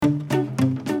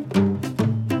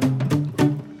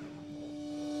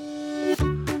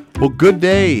Well, good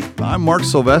day. I'm Mark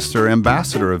Sylvester,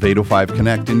 ambassador of 805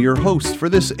 Connect, and your host for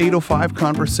this 805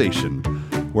 Conversation,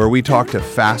 where we talk to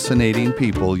fascinating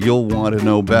people you'll want to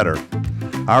know better.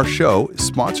 Our show is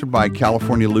sponsored by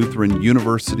California Lutheran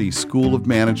University School of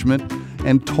Management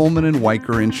and Tolman &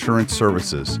 Weicker Insurance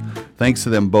Services. Thanks to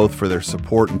them both for their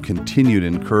support and continued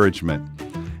encouragement.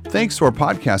 Thanks to our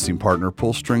podcasting partner,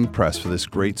 Pullstring Press, for this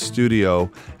great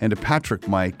studio, and to Patrick,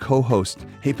 my co-host.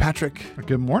 Hey, Patrick.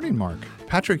 Good morning, Mark.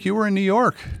 Patrick, you were in New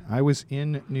York. I was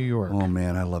in New York. Oh,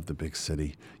 man, I love the big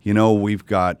city. You know, we've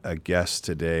got a guest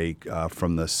today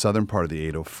from the southern part of the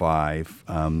 805,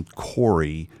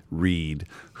 Corey Reed,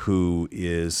 who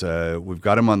is, we've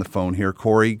got him on the phone here.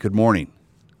 Corey, good morning.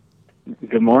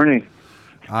 Good morning.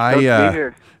 Glad to be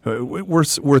here.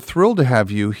 We're thrilled to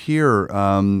have you here.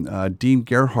 Dean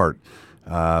Gerhardt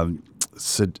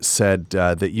said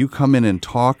that you come in and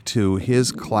talk to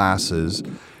his classes,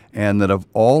 and that of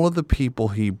all of the people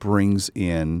he brings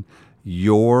in,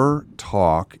 your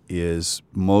talk is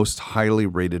most highly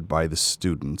rated by the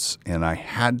students, and I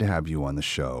had to have you on the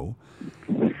show.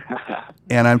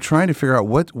 And I'm trying to figure out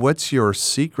what's your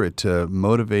secret to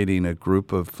motivating a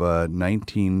group of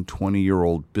 19,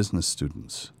 20-year-old business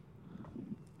students.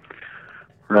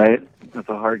 Right, it's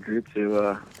a hard group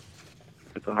to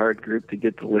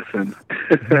get to listen.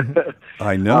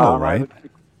 I know, right?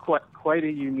 Quite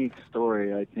a unique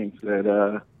story, I think,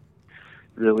 that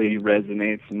really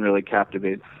resonates and really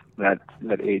captivates that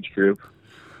age group.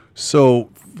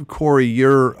 So, Corey,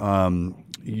 your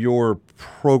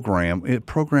program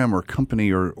or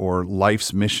company or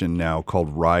life's mission now called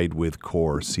Ride with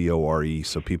Core, CORE,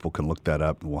 so people can look that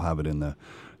up, and we'll have it in the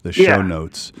show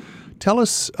notes. Tell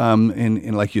us,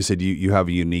 and like you said, you have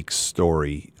a unique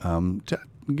story.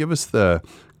 Give us the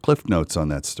Cliff Notes on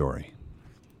that story.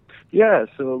 Yeah,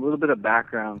 so a little bit of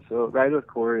background. So Ride with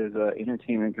Core is an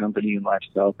entertainment company and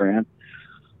lifestyle brand.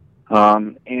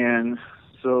 And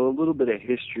so a little bit of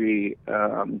history,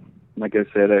 like I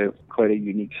said, quite a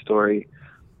unique story.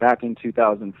 Back in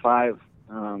 2005,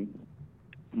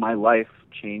 my life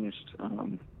changed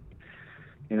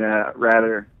in a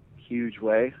rather huge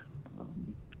way.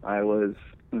 I was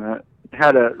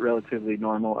had a relatively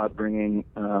normal upbringing,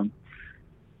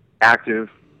 active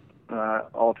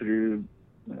all through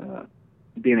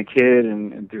being a kid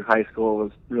and through high school.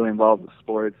 Was really involved with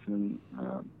sports and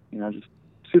just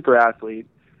super athlete.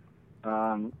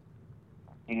 And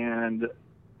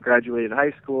graduated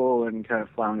high school and kind of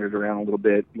floundered around a little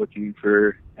bit, looking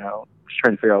for trying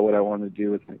to figure out what I wanted to do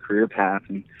with my career path,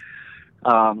 and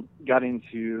got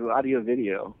into audio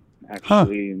video.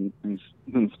 Actually,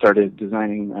 and started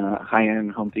designing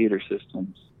high-end home theater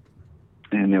systems.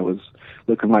 And it was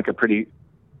looking like a pretty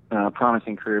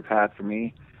promising career path for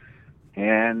me.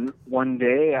 And one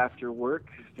day after work,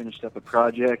 finished up a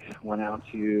project, went out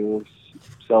to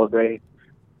celebrate.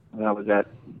 I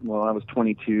was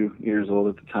 22 years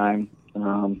old at the time,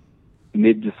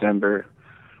 mid-December.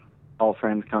 All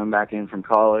friends coming back in from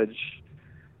college,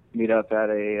 meet up at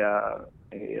a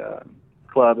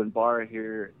club and bar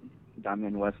here. I'm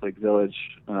in Westlake Village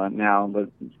now,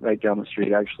 but right down the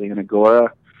street, actually, in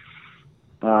Agora.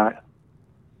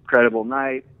 Incredible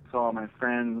night. Saw my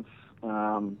friends,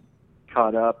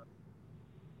 caught up,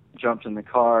 jumped in the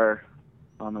car.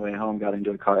 On the way home, got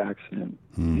into a car accident.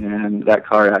 And that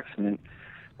car accident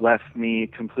left me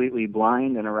completely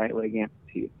blind and a right leg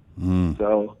amputee.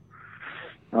 So,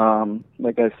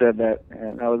 like I said, that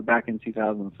was back in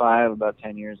 2005, about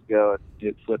 10 years ago.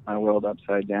 It flipped my world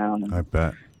upside down. And, I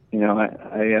bet.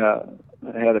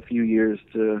 I had a few years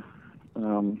to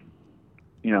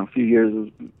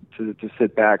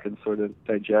sit back and sort of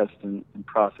digest and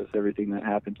process everything that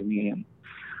happened to me,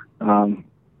 and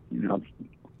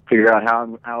figure out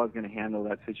how I was going to handle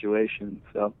that situation.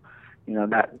 So,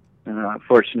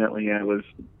 fortunately, I was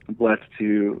blessed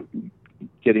to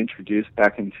get introduced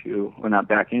but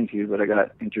I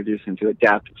got introduced into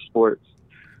adaptive sports.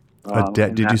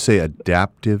 Did you say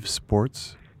adaptive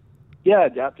sports? Yeah,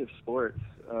 adaptive sports.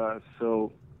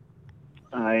 So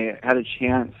I had a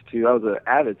chance I was an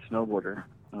avid snowboarder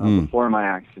before my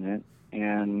accident.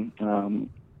 And,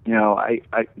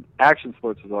 action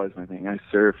sports was always my thing. I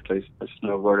surfed, I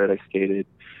snowboarded, I skated.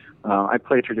 I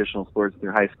played traditional sports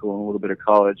through high school and a little bit of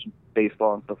college,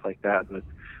 baseball and stuff like that. But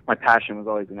my passion was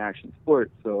always in action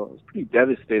sports. So I was pretty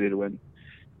devastated when,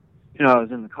 I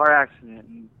was in the car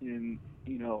accident and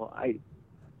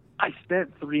I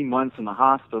spent 3 months in the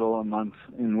hospital, a month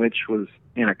in which was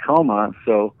in a coma.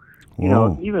 So,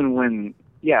 even when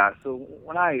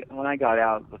I got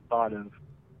out, the thought of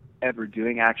ever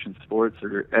doing action sports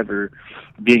or ever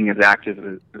being as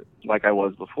active like I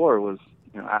was before was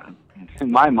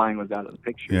in my mind was out of the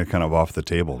picture. Yeah, kind of off the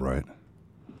table, right?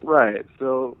 Right.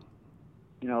 So,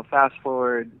 fast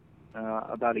forward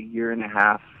about a year and a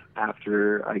half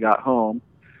after I got home,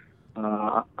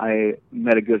 I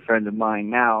met a good friend of mine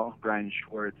now, Brian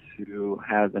Schwartz, who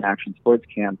has an action sports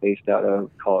camp based out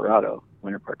of Colorado,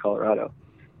 Winter Park, Colorado.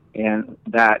 And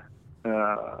that,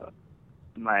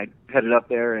 I headed up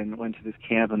there and went to this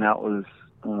camp, and that was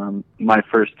my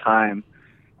first time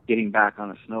getting back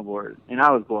on a snowboard. And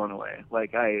I was blown away.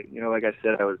 Like I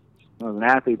said, I was an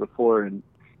athlete before, and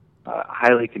a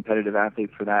highly competitive athlete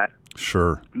for that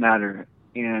matter.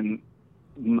 And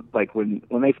like when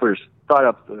they first brought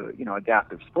up the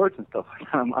adaptive sports and stuff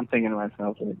like that, I'm thinking to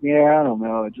myself, like, yeah, I don't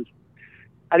know.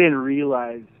 I didn't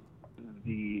realize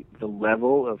the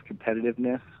level of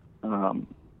competitiveness.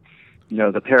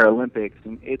 The Paralympics,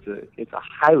 and it's a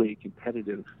highly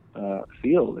competitive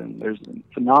field, and there's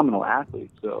phenomenal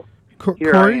athletes. So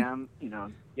here Corey, I am.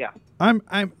 Yeah. I'm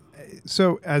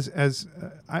so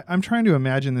I'm trying to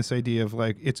imagine this idea of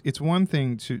like it's one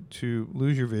thing to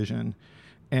lose your vision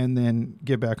and then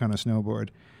get back on a snowboard,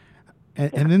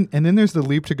 and then there's the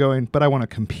leap to going, but I want to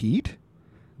compete.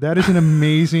 That is an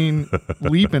amazing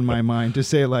leap in my mind to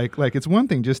say like it's one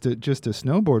thing just to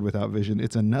snowboard without vision.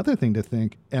 It's another thing to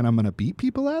think, and I'm going to beat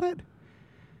people at it.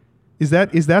 Is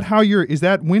that how you're? Is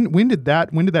that when did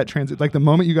that transit? Like the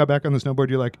moment you got back on the snowboard,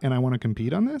 you're like, and I want to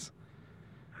compete on this.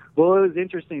 Well, it was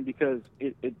interesting because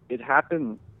it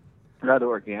happened rather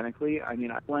organically. I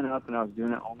mean, I went up and I was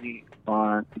doing it only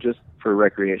just for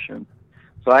recreation.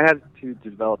 So I had to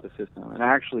develop a system, and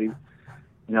actually,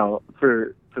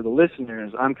 for the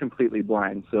listeners, I'm completely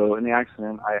blind. So in the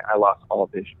accident, I lost all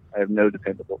vision. I have no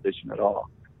dependable vision at all.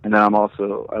 And then I lost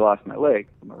my leg,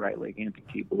 my right leg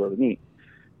amputee below the knee.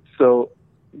 So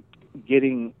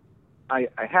I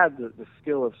had the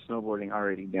skill of snowboarding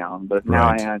already down, but now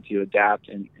I had to adapt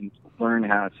and learn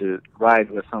how to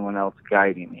ride with someone else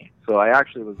guiding me. So I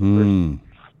actually was the first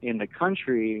in the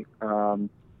country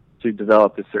to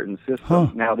develop a certain system. Huh.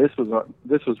 Now this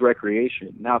was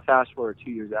recreation. Now fast forward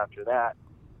 2 years after that,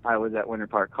 I was at Winter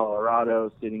Park,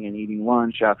 Colorado, sitting and eating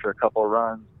lunch after a couple of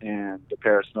runs, and the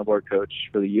para snowboard coach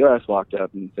for the U.S. walked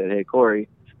up and said, "Hey, Corey,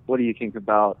 what do you think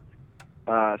about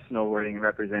snowboarding and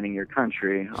representing your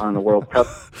country on the World Cup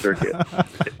circuit?"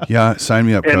 Yeah, sign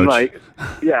me up, and coach.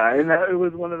 It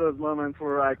was one of those moments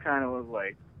where I kind of was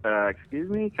like, "Excuse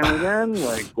me, come again?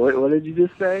 Like, what did you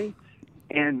just say?"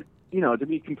 And to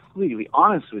be completely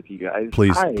honest with you guys,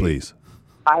 please.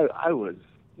 I was,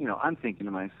 I'm thinking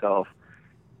to myself,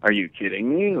 are you kidding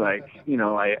me? Like,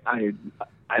 I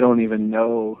don't even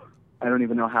know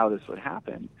how this would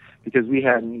happen, because we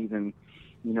hadn't even,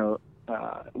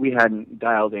 we hadn't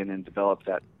dialed in and developed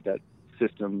that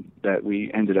system that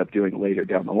we ended up doing later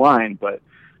down the line. But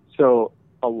so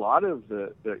a lot of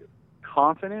the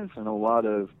confidence and a lot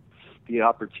of the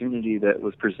opportunity that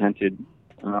was presented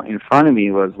in front of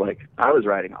me was like, I was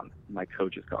riding on my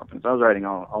coach's confidence. I was riding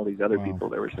on all these other people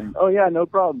that were saying, "Oh yeah, no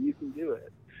problem, you can do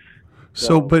it."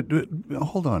 So but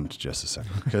hold on just a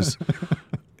second, because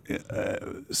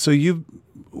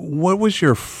what was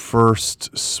your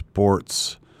first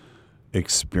sports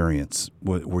experience?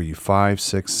 Were you 5,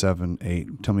 6, 7,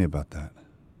 8? Tell me about that.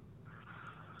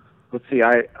 Let's see.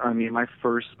 I mean, my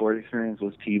first sport experience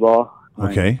was t-ball.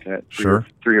 Okay, at sure.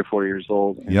 3 or 4 years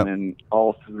old, and then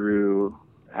all through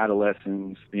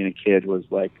adolescence, being a kid was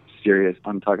like serious.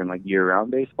 I'm talking like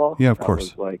year-round baseball. Yeah, of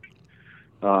course. Was like,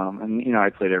 and I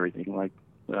played everything, like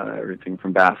everything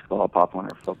from basketball, Pop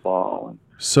Warner football. And,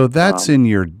 so that's in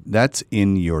your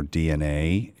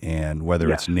DNA, and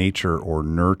whether it's nature or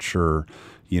nurture.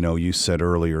 You said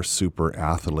earlier, super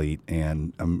athlete,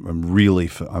 and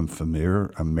I'm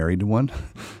familiar. I'm married to one,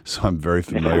 so I'm very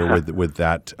familiar with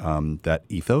that that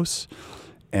ethos.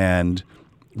 And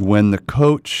when the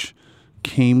coach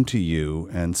came to you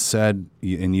and said,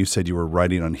 and you said you were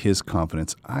riding on his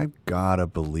confidence, I've got to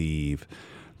believe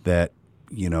that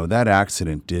that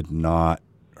accident did not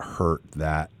hurt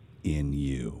that in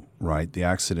you, right? The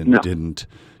accident didn't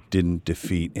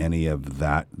defeat any of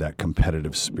that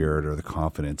competitive spirit or the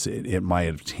confidence. It might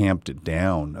have tamped it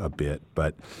down a bit,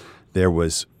 but there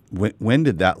was, when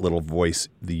did that little voice,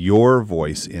 your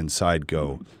voice inside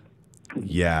go,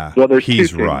 yeah, well, there's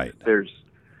he's two things. right?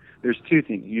 There's two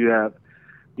things. You have,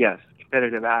 yes,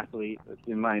 competitive athlete. That's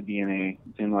in my DNA.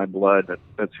 It's in my blood.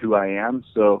 That's who I am.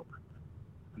 So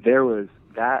there was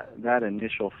that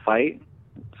initial fight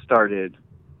started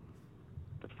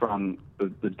from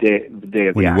the day of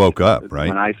the when you woke up, right?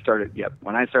 When I started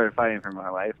fighting for my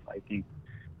life, I think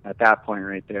at that point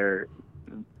right there,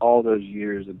 all those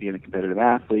years of being a competitive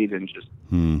athlete and just,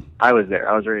 I was there.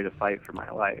 I was ready to fight for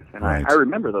my life. And Right. I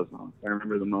remember those moments. I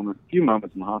remember the few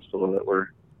moments in the hospital that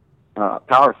were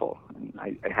powerful. And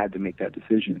I had to make that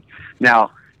decision.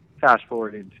 Now, fast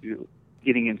forward into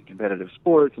getting into competitive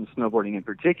sports and snowboarding in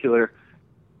particular,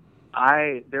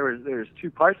 there's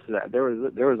two parts to that. There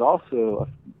was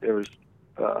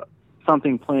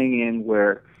something playing in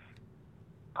where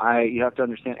you have to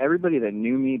understand everybody that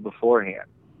knew me beforehand.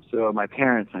 So my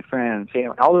parents, my friends,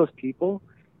 family, all those people,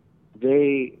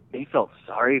 they felt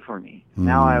sorry for me.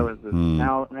 Now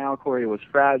now Corey was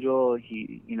fragile.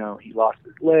 He lost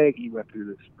his leg. He went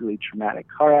through this really traumatic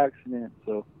car accident.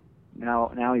 So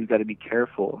now he's got to be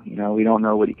careful. We don't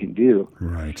know what he can do.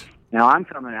 Right. Now I'm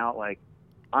coming out like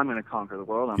I'm going to conquer the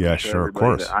world. I'm going to show sure, of everybody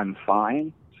course. that I'm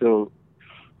fine. So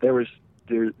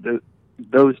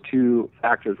those two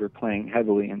factors were playing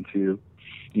heavily into,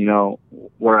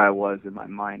 where I was in my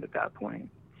mind at that point.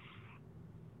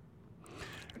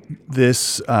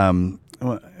 This kind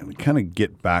of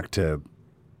get back to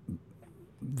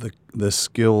the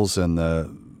skills and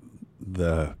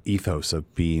the ethos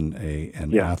of being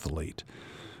an athlete,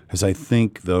 because I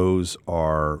think those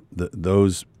are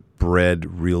those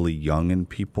bred really young in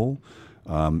people,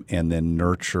 and then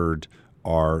nurtured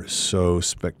are so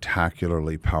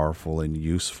spectacularly powerful and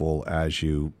useful as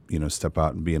you step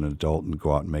out and be an adult and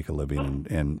go out and make a living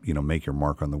and make your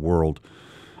mark on the world.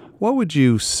 What would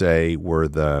you say were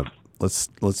let's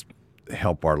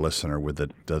help our listener with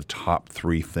the top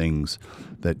three things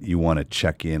that you want to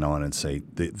check in on and say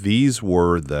these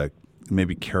were the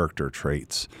maybe character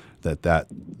traits that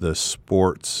the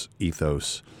sports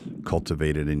ethos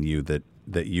cultivated in you that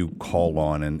you call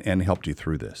on and helped you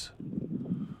through this?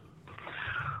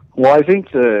 Well, I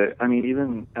think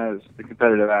even as a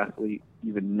competitive athlete,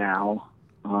 even now,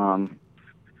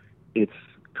 it's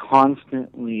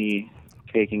constantly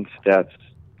taking steps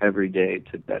every day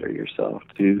to better yourself,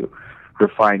 to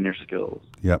refine your skills,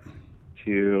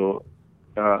 to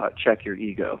check your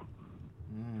ego.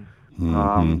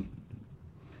 Mm-hmm.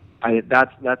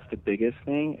 That's the biggest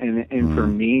thing, and for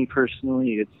me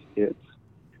personally, it's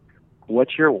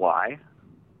what's your why?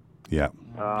 It's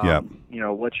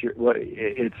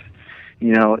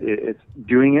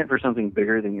doing it for something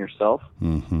bigger than yourself.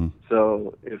 Mm-hmm.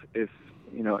 So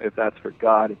if that's for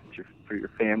God, if it's for your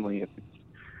family, if it's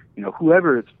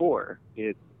whoever it's for,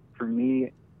 it's for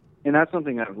me, and that's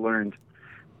something I've learned.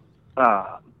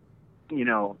 The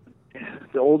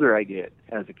older I get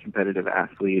as a competitive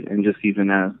athlete, and just even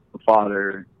as a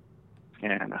father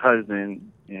and a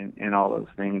husband and all those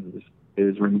things,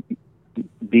 is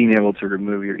being able to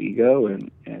remove your ego and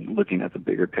looking at the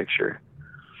bigger picture.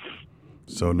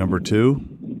 So number two?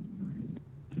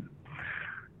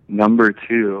 Number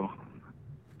two.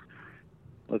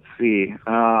 Let's see.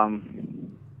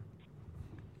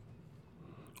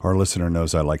 Our listener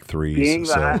knows I like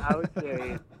threes. I would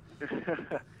say,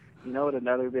 what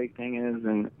another big thing is,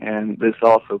 and this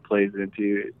also plays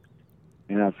into,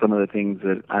 some of the things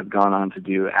that I've gone on to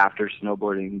do after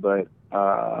snowboarding, but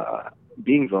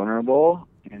being vulnerable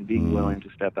and being willing to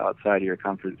step outside your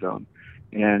comfort zone.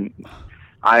 And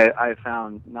I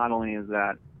found not only does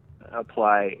that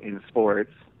apply in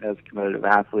sports as a competitive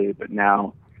athlete, but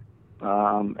now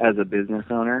as a business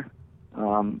owner,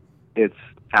 it's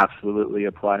absolutely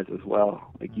applies as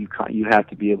well. Like you have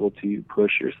to be able to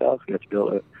push yourself. You have to be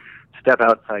able to step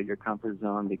outside your comfort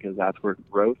zone, because that's where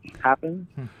growth happens.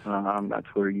 That's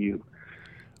where you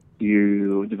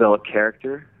develop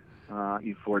character.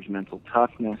 You forge mental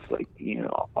toughness.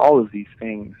 All of these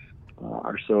things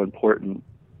are so important.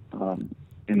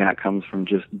 And that comes from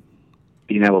just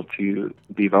being able to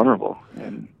be vulnerable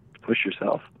and push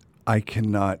yourself. I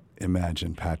cannot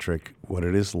imagine, Patrick, what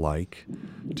it is like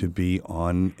to be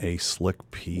on a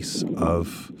slick piece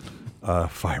of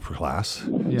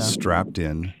fiberglass, strapped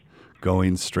in,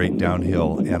 going straight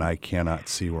downhill, and I cannot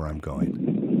see where I'm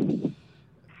going.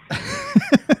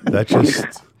 That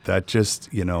just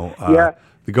the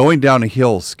going down a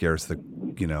hill scares the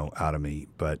out of me,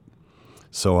 but.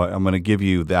 So I'm going to give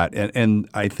you that, and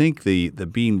I think the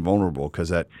being vulnerable, because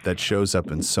that shows up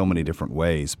in so many different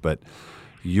ways. But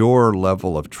your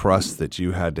level of trust that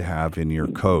you had to have in your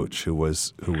coach, who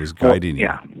was guiding you.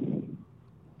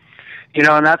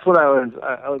 And that's what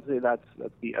I would say that's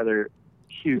the other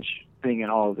huge thing in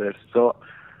all of this. So,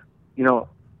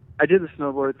 I did the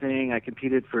snowboard thing. I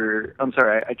competed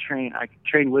I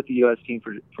trained with the U.S. team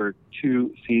for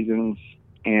 2 seasons.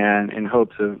 And in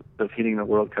hopes of hitting the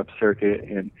World Cup circuit,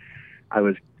 and I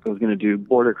was going to do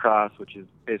border cross, which is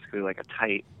basically like a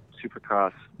tight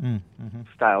supercross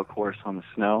style course on the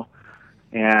snow.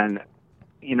 And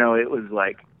it was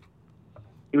like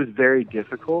it was very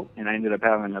difficult, and I ended up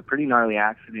having a pretty gnarly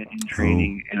accident in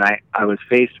training, and I was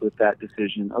faced with that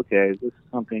decision. Okay, this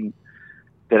is something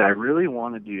that I really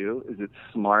want to do. Is it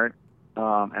smart?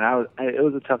 And it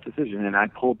was a tough decision, and I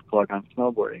pulled the plug on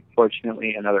snowboarding.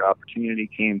 Fortunately, another opportunity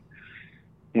came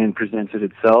and presented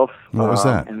itself. What was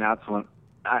that? And that's when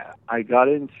I got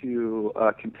into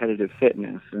competitive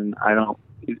fitness, and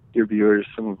your viewers,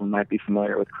 some of them might be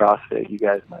familiar with CrossFit. You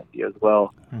guys might be as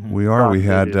well. Mm-hmm. We are. We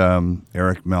had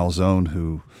Eric Malzone,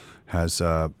 who has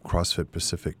CrossFit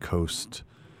Pacific Coast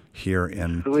here.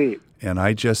 Sweet. And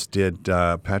I just did,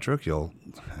 Patrick, you'll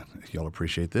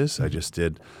appreciate this. I just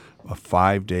did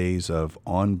 5 days of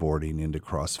onboarding into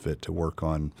CrossFit to work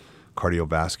on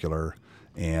cardiovascular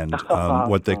and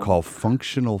what they call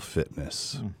functional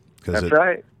fitness. That's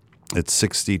right. At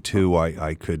 62,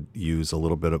 I could use a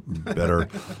little bit of better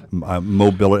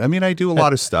mobility. I mean, I do a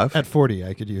lot of stuff. At 40,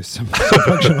 I could use some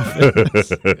functional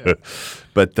fitness. Yeah.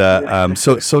 But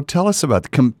so tell us about the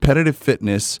competitive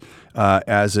fitness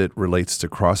as it relates to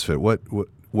CrossFit.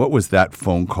 What was that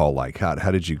phone call like?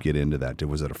 How did you get into that?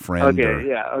 Was it a friend?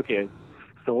 Okay.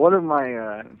 So one of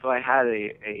my I had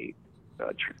a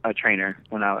trainer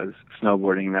when I was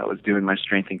snowboarding that was doing my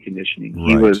strength and conditioning.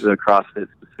 Right. He was a CrossFit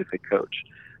specific coach.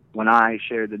 When I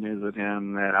shared the news with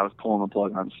him that I was pulling the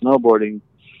plug on snowboarding,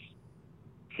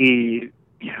 he's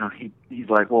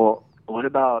like, "Well, what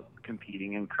about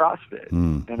competing in CrossFit?"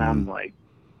 And I'm like,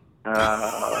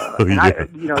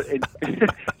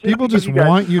 people just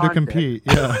want you to compete.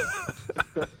 Yeah.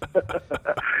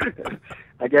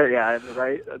 I guess, yeah,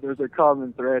 right. There's a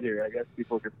common thread here. I guess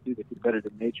people can see the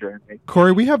competitive nature in me.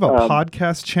 Corey, we have a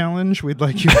podcast challenge we'd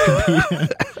like you to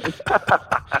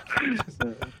compete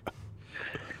in.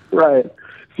 Right.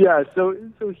 Yeah. So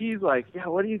he's like, "Yeah,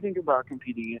 what do you think about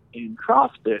competing in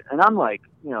CrossFit?" And I'm like,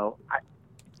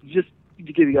 just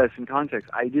to give you guys some context,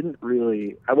 I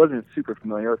wasn't super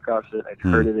familiar with CrossFit. I'd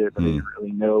heard of it, but I didn't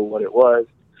really know what it was.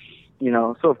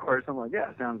 So of course I'm like,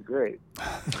 yeah, sounds great.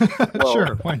 Well,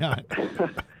 sure, why not?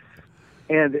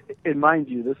 And mind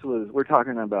you, we're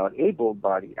talking about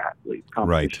able-bodied athletes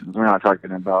competitions. Right. We're not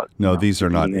talking about these are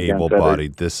not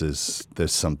able-bodied. There's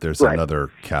right.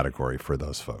 Another category for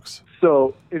those folks.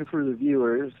 So, and for the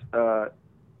viewers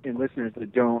and listeners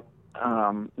that don't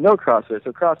know CrossFit,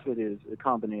 so CrossFit is a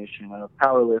combination of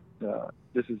powerlift.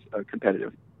 This is a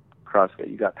competitive CrossFit.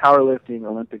 You got powerlifting,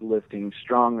 Olympic lifting,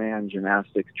 strongman,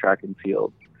 gymnastics, track and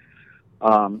field,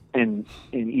 and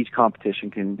each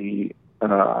competition can be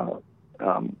a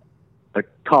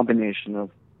combination of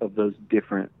those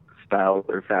different styles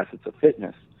or facets of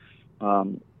fitness.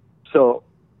 So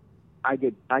I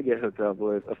get hooked up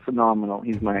with a phenomenal.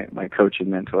 He's my coach and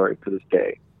mentor to this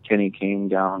day. Kenny came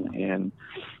down and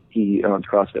he owns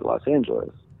CrossFit Los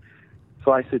Angeles.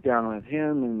 So I sit down with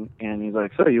him and he's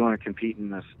like, "So you want to compete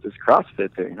in this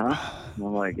CrossFit thing, huh?" And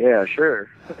I'm like, "Yeah, sure."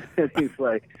 And he's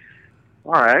like,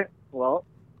 "All right, well,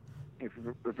 if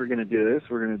we're going to do this,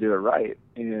 we're going to do it right."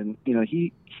 And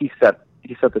he set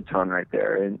the tone right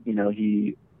there. And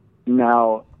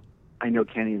now I know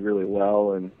Kenny really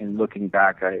well, and looking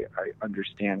back, I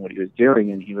understand what he was doing.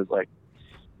 And he was like,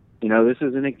 "This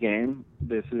isn't a game.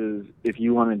 This is, if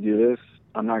you want to do this,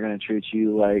 I'm not going to treat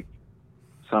you like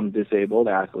some disabled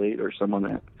athlete or someone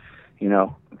that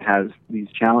has these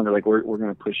challenges. Like we're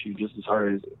going to push you just as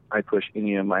hard as I push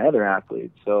any of my other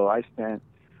athletes." So I spent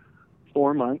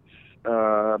 4 months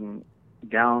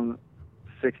down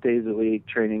 6 days a week,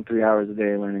 training 3 hours a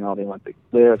day, learning all the Olympic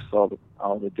lifts, all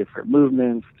the different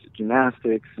movements,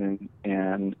 gymnastics, and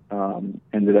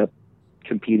ended up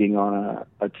competing on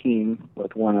a team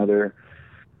with one other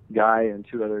guy and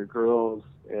two other girls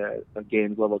at a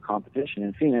games level competition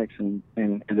in Phoenix, and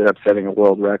ended up setting a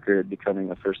world record, becoming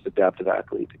the first adaptive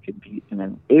athlete to compete in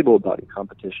an able-bodied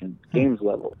competition, games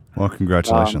level. Well,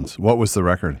 congratulations. What was the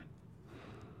record?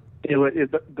 It was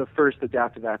the first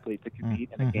adaptive athlete to compete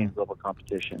in a games level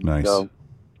competition. Nice. So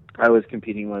I was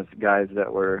competing with guys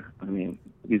that were,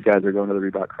 these guys are going to the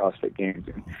Reebok CrossFit Games.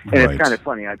 And right. It's kind of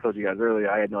funny. I told you guys earlier,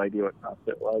 I had no idea what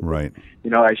CrossFit was. Right.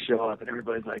 I show up and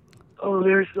everybody's like, "Oh,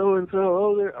 there's so-and-so.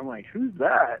 Oh, there." I'm like, "Who's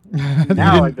that?"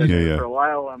 Now I've been there for a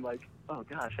while. I'm like, "Oh,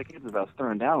 gosh, I can't believe I was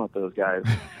throwing down with those guys."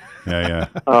 Yeah.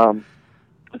 So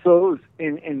it was,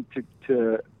 and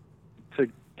to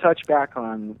touch back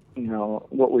on,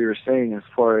 what we were saying as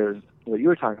far as what you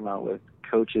were talking about with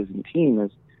coaches and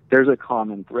teams, there's a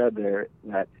common thread there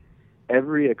that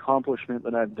every accomplishment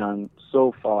that I've done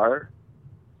so far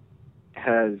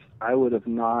I would have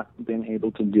not been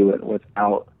able to do it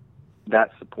without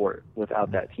that support,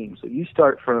 without that team. So you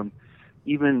start from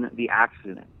even the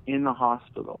accident in the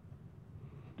hospital.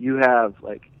 You have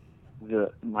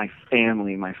my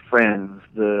family, my friends,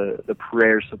 the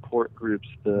prayer support groups,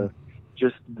 the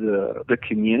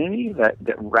community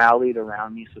that rallied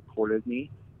around me, supported me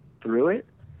through it.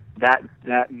 That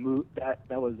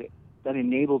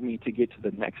enabled me to get to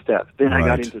the next step. Then I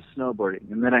got into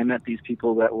snowboarding, and then I met these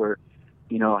people that were,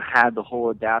 had the whole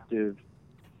adaptive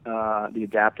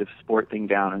sport thing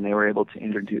down, and they were able to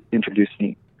introduce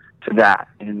me to that.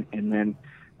 And then,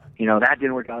 that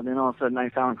didn't work out. And then all of a sudden I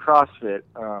found CrossFit.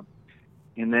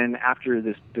 And then after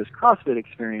this CrossFit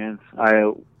experience,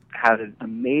 I had an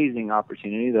amazing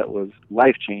opportunity that was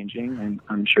life-changing. And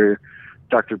I'm sure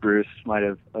Dr. Bruce might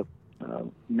have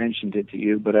mentioned it to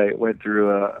you, but I went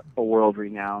through a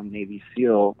world-renowned Navy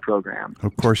SEAL program.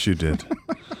 Of course you did.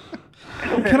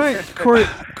 Can I,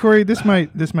 Corey? This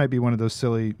might be one of those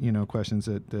silly, questions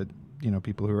that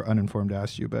people who are uninformed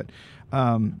ask you. But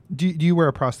do you wear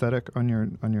a prosthetic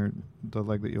on the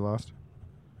leg that you lost?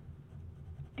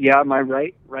 Yeah, my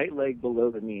right leg below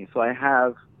the knee. So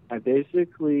I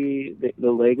basically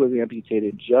the leg was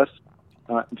amputated just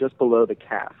below the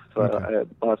calf. So okay.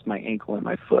 I lost my ankle and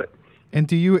my foot. And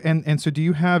do you so do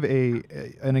you have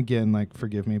and again,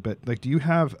 forgive me, but do you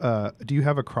have a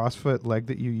CrossFit leg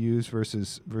that you use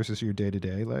versus your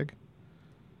day-to-day leg?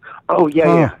 Oh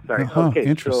yeah. Sorry. Okay.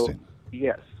 Interesting. So,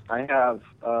 yes, I have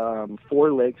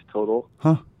 4 legs total.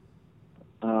 Huh.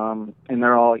 And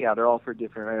they're all for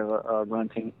different. I have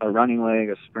a running leg,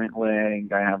 a sprint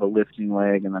leg. I have a lifting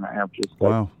leg, and then I have just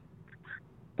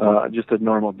just a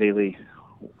normal daily.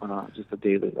 Just a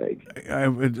daily leg.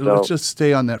 Let's just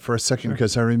stay on that for a second,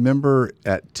 because I remember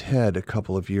at TED a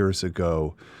couple of years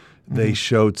ago, they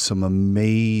showed some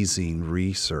amazing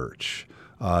research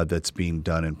that's being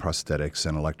done in prosthetics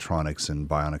and electronics and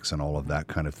bionics and all of that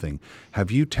kind of thing.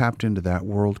 Have you tapped into that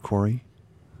world, Corey?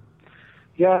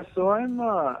 Yeah, so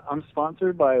I'm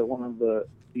sponsored by one of the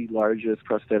largest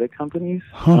prosthetic companies.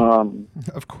 Huh.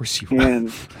 Of course you are.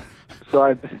 And so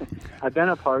I've been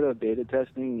a part of beta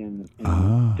testing and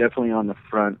definitely on the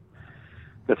front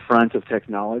of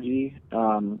technology.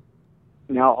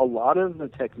 Now a lot of the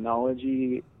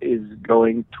technology is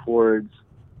going towards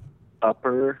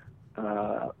upper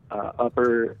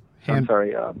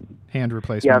hand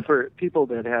replacement. Yeah, for people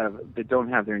that don't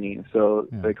have their knees. So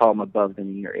they call them above the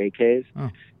knee or AKs. Oh.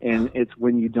 And it's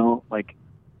when you don't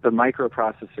the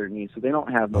microprocessor knee, so they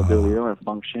don't have mobility, they don't have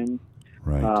function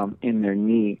in their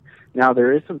knee. Now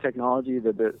there is some technology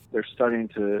that they're starting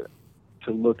to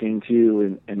look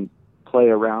into and play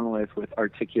around with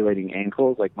articulating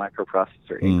ankles, like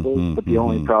microprocessor ankles. But the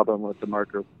only problem with the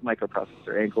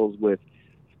microprocessor ankles with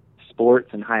sports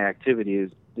and high activity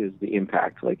is the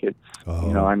impact.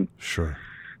 I'm sure.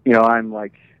 I'm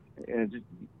just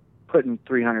putting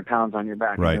 300 pounds on your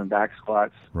back and doing back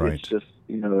squats. Right. It's just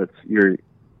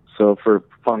so for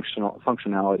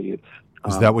functionality. It's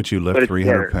is that what you lift?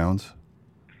 300 pounds?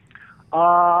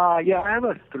 Yeah, I have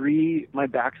my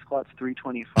back squat's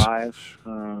 325.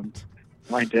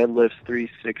 My deadlift's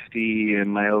 360,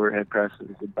 and my overhead press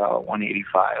is about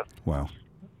 185. Wow.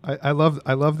 I love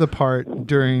the part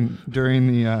during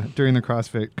the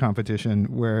CrossFit competition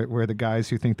where the guys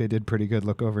who think they did pretty good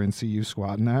look over and see you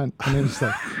squatting that, and they're just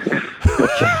like,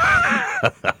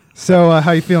 so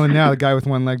how you feeling now? The guy with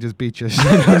one leg just beat you,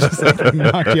 just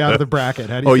knocked you out of the bracket.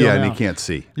 How do you feel now? And he can't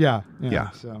see. Yeah.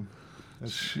 So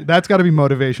that's got to be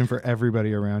motivation for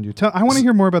everybody around you. I want to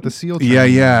hear more about the SEAL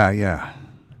training. Yeah.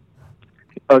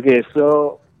 Okay,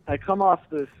 so I come off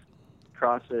this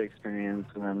CrossFit experience,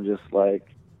 and I'm just like,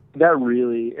 that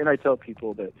really, and I tell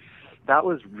people that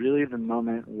was really the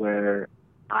moment where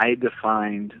I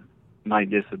defined my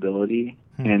disability,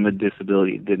 and the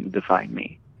disability didn't define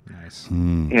me. Nice.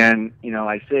 And,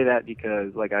 I say that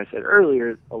because, like I said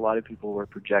earlier, a lot of people were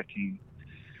projecting,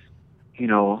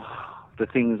 the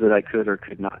things that I could or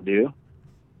could not do.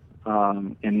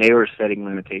 And they were setting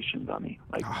limitations on me.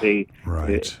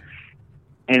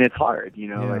 And it's hard,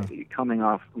 coming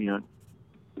off,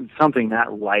 something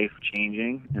that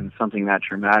life-changing and something that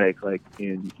traumatic,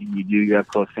 you have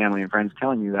close family and friends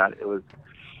telling you that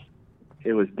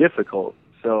it was difficult.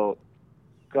 So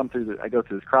I go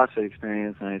through this CrossFit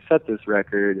experience, and I set this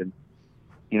record, and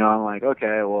I'm like,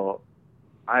 okay, well,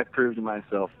 I proved to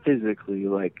myself physically,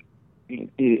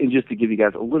 and just to give you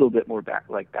guys a little bit more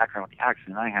background with the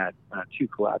accident, I had 2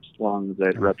 collapsed lungs, I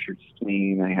had ruptured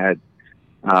spleen, I had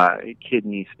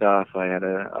kidney stuff, I had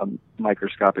a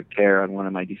microscopic tear on one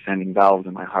of my descending valves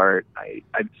in my heart. I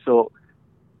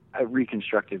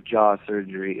reconstructive jaw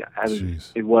surgery.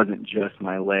 It wasn't just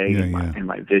my leg and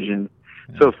my vision.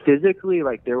 Yeah. So physically,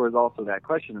 there was also that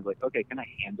question of okay, can I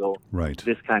handle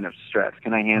this kind of stress?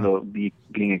 Can I handle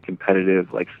being a competitive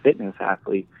fitness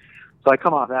athlete? So I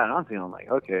come off that and I'm feeling like,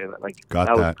 okay, like Got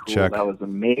that was that. cool, Check. that was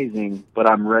amazing, but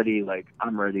I'm ready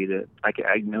to,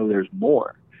 I know there's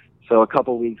more. So a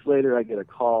couple weeks later, I get a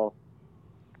call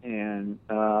and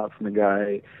from a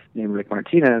guy named Rick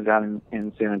Martinez out in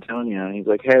San Antonio, and he's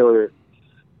like, hey,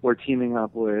 we're teaming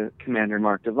up with Commander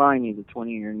Mark Devine. He's a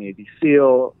 20-year Navy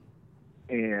SEAL,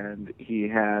 and he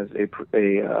has a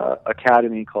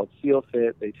academy called SEAL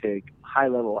Fit. They take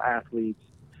high-level athletes,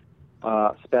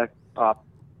 spec op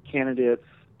candidates,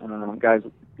 guys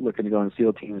looking to go in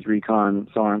SEAL teams, recon,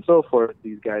 so on and so forth.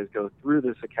 These guys go through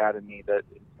this academy that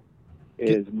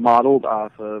is modeled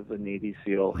off of the Navy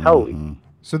SEAL Hell Week.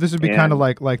 So this would be kind of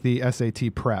like the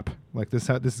SAT prep, like this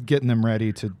is getting them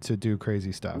ready to do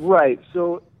crazy stuff. Right.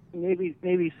 So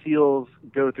Navy SEALs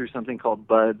go through something called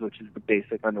BUDS, which is the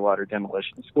Basic Underwater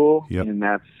Demolition School, and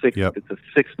that's it's a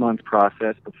 6-month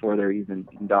process before they're even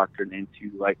indoctrinated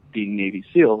into like being Navy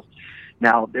SEAls.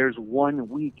 Now, there's 1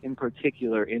 week in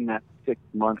particular in that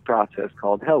 6-month process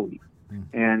called Hell Week,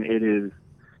 and it is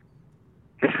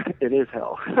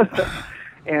hell.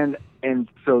 and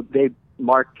so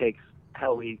Mark takes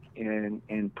Hell Week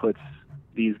and puts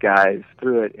these guys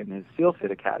through it in his SEAL Fit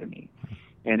Academy.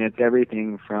 And it's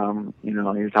everything from,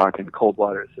 you're talking cold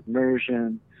water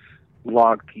submersion,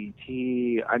 log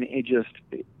PT. I mean,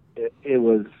 it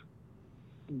was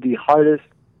the hardest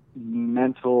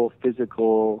mental,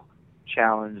 physical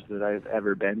challenge that I've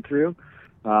ever been through.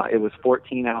 It was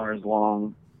 14 hours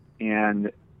long,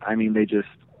 and I mean, they just,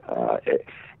 I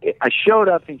showed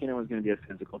up thinking it was going to be a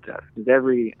physical test. Because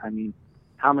every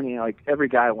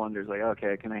guy wonders, like,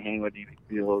 okay, can I hang with Navy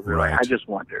SEALs? Or Right. like, I just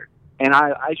wonder. And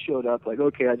I showed up like,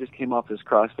 okay, I just came off this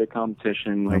CrossFit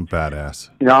competition. Like, I'm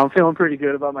badass. I'm feeling pretty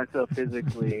good about myself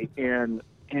physically. and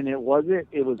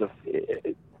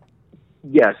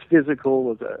yes, physical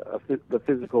was the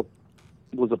physical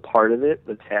was a part of it,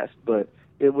 the test, but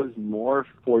it was more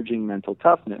forging mental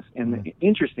toughness. And the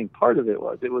interesting part of it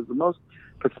was the most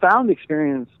profound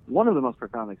experience, one of the most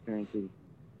profound experiences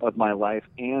of my life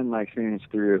and my experience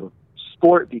through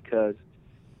sport, because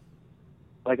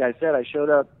like I said, I showed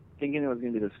up thinking it was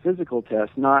going to be this physical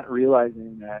test, not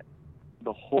realizing that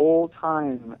the whole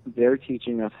time they're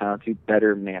teaching us how to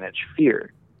better manage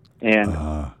fear. And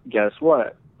guess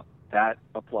what? That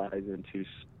applies into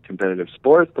competitive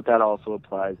sports, but that also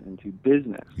applies into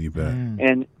business. You bet.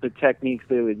 And the techniques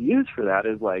they would use for that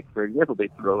is like, for example, they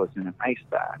throw us in an ice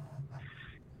bath.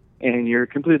 And you're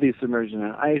completely submerged in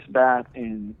an ice bath,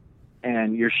 and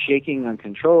you're shaking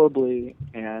uncontrollably,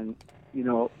 and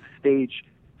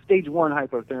Stage 1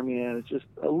 hypothermia is just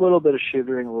a little bit of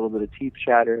shivering, a little bit of teeth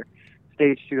chatter.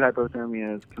 Stage 2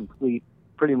 hypothermia is complete,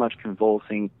 pretty much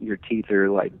convulsing. Your teeth are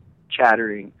like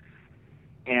chattering.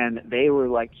 And they were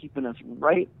like keeping us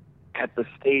right at the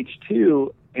Stage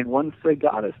 2. And once they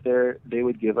got us there, they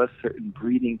would give us certain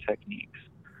breathing techniques.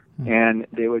 And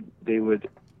they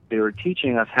were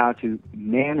teaching us how to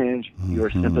manage your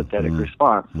sympathetic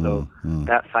response. So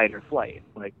that fight or flight,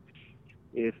 like,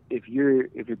 if your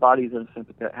body's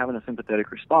having a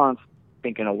sympathetic response,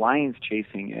 thinking a lion's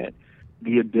chasing it,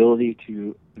 the ability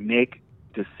to make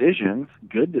decisions,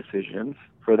 good decisions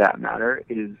for that matter,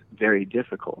 is very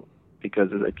difficult, because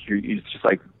it's just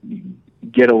like,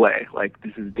 get away, like,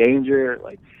 this is danger,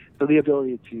 like, so the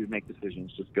ability to make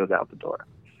decisions just goes out the door.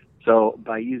 So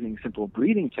by using simple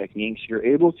breathing techniques, you're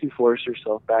able to force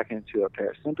yourself back into a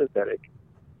parasympathetic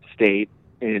state.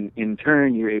 And in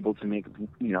turn, you're able to make,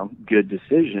 good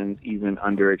decisions even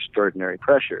under extraordinary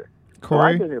pressure.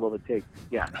 Corey, so I've been able to take,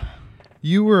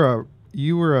 You were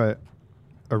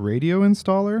a radio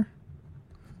installer?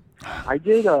 I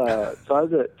did. So I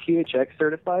was a THX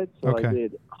certified. So Okay. I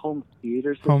did home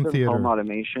theater system, home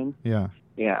automation. Yeah.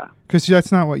 Yeah. Because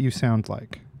that's not what you sound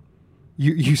like.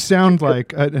 You sound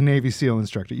like a Navy SEAL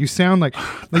instructor. You sound like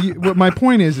what my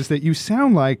point is that you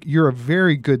sound like you're a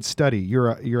very good study.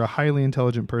 You're a highly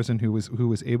intelligent person who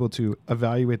was able to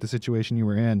evaluate the situation you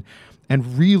were in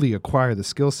and really acquire the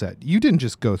skill set. You didn't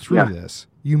just go through this.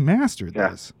 You mastered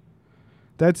this.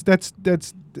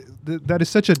 That is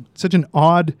such an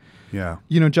odd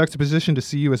juxtaposition to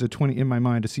see you as a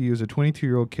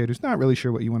 22-year-old kid who's not really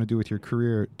sure what you want to do with your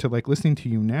career, to like listening to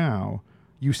you now.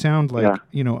 You sound like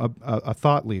a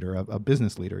thought leader, a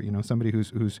business leader. Somebody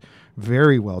who's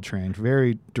very well trained,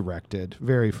 very directed,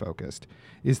 very focused.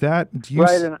 Is that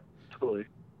totally?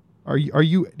 Are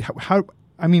you how?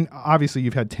 I mean, obviously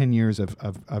you've had 10 years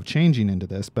of changing into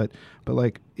this, but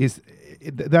like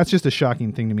that's just a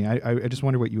shocking thing to me. I just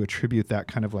wonder what you attribute that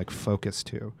kind of like focus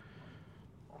to.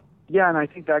 Yeah, and I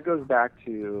think that goes back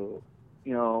to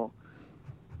we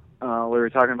were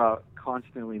talking about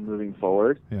constantly moving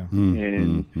forward, Yeah.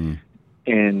 and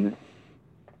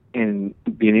in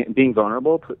being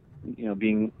vulnerable,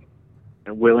 being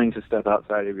willing to step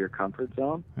outside of your comfort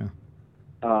zone.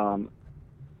 Yeah.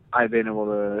 I've been able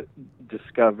to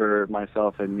discover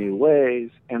myself in new ways,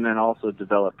 and then also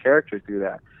develop character through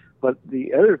that. But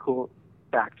the other cool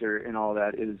factor in all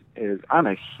that is I'm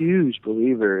a huge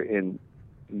believer in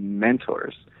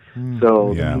mentors.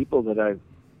 So Yeah. the people that I've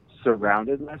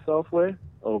surrounded myself with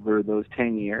over those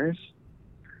 10 years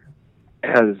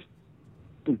has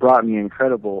brought me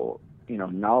incredible,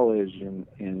 knowledge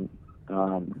and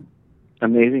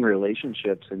amazing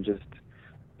relationships, and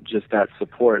just that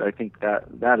support. I think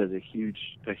that is a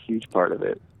huge part of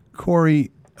it.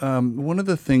 Corey, one of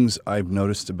the things I've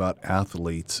noticed about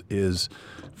athletes is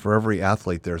for every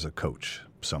athlete, there's a coach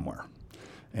somewhere.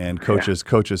 And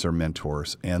coaches are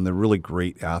mentors. And the really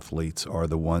great athletes are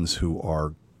the ones who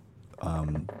are,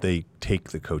 they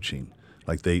take the coaching.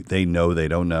 Like they know they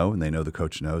don't know, and they know the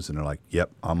coach knows, and they're like,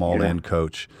 yep, I'm all in,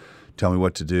 coach. Tell me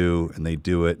what to do, and they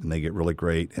do it, and they get really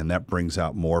great, and that brings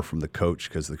out more from the coach,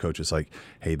 because the coach is like,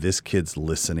 hey, this kid's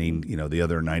listening. The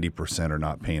other 90% are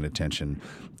not paying attention.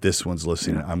 This one's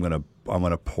listening. I'm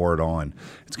gonna pour it on.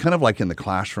 It's kind of like in the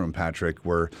classroom, Patrick,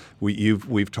 where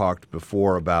we've talked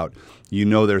before about,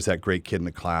 there's that great kid in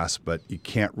the class, but you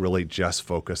can't really just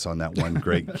focus on that one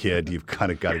great kid. You've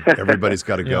kind of got to, everybody's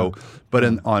got to go. But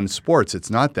on sports, it's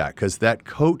not that, because that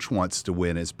coach wants to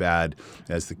win as bad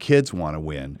as the kids want to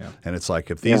win. Yeah. And it's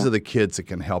like, if these are the kids that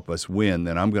can help us win,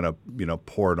 then I'm going to,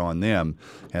 pour it on them.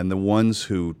 And the ones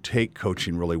who take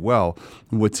coaching really well.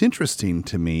 What's interesting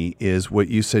to me is what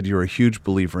you said, you're a huge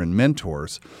believer in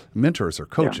mentors. Mentors are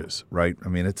coaches, right? I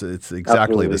mean, it's exactly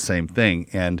Absolutely. The same thing.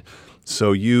 And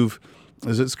so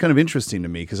it's kind of interesting to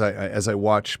me, because as I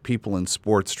watch people in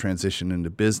sports transition into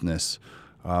business,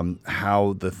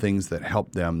 how the things that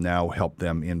help them now help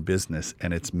them in business,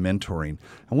 and it's mentoring.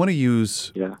 I want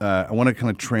to kind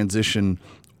of transition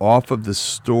off of the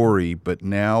story, but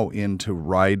now into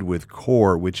Ride with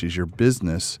Core, which is your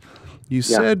business. You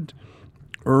said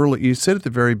at the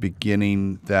very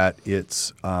beginning that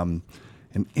it's an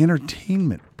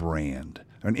entertainment brand.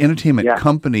 An entertainment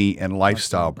company and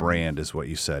lifestyle brand is what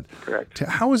you said. Correct.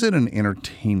 How is it an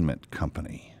entertainment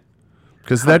company?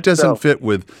 Because that doesn't fit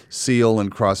with SEAL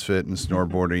and CrossFit and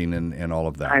snowboarding and all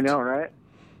of that. I know, right?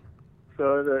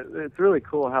 So it's really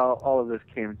cool how all of this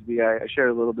came to be. I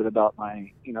shared a little bit about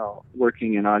my,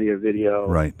 working in audio video.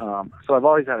 Right. So I've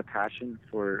always had a passion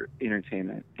for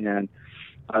entertainment, and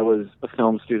I was a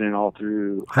film student all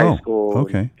through high school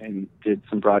and did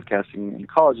some broadcasting in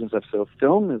college and stuff. So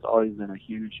film has always been a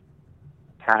huge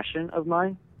passion of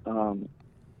mine.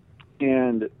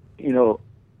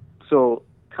 So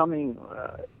coming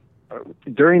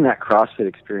during that CrossFit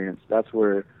experience, that's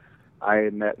where I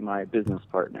met my business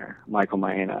partner, Michael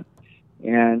Maena.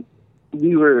 And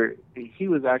he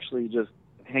was actually just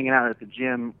hanging out at the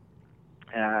gym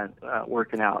and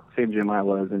working out, same gym I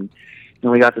was. And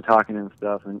we got to talking and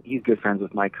stuff, and he's good friends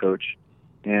with my coach.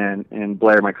 And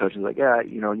Blair, my coach, is like,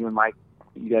 you and Mike,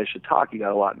 you guys should talk. You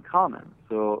got a lot in common.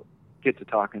 So get to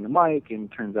talking to Mike,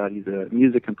 and turns out he's a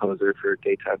music composer for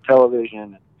daytime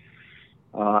television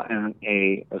and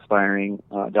a aspiring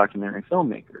documentary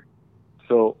filmmaker.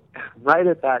 So right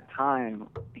at that time,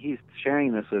 he's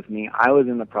sharing this with me. I was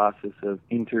in the process of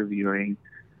interviewing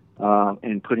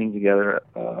and putting together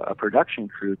a production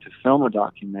crew to film a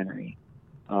documentary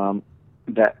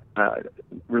that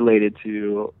related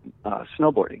to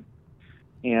snowboarding.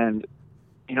 And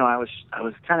I was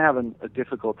kind of having a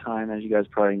difficult time, as you guys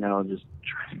probably know, just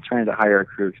trying to hire a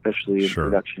crew, especially in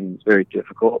production. It's very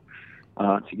difficult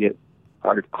to get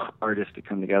artists to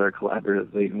come together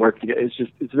collaboratively and work together.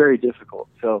 It's very difficult.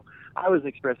 So I was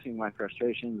expressing my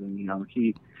frustrations, and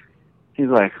he's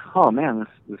like, oh man,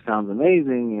 this sounds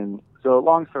amazing. And so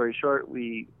long story short,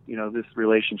 this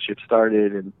relationship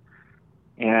started,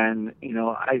 and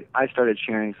I started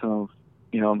sharing some of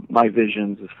my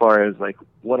visions as far as like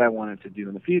what I wanted to do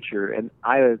in the future. And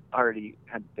I already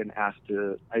had been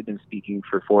I'd been speaking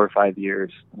for 4 or 5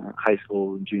 years, high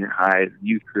school and junior high,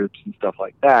 youth groups and stuff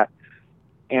like that.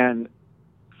 And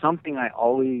something I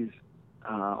always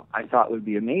I thought would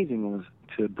be amazing was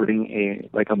to bring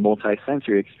a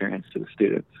multi-sensory experience to the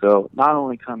students. So not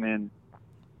only come in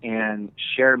and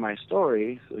share my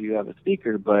story, so you have a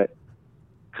speaker, but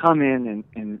come in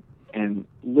and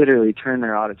literally turn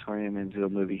their auditorium into a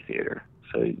movie theater.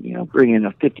 So, bring in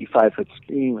a 55-foot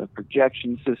screen with a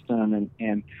projection system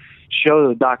and show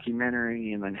the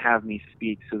documentary, and then have me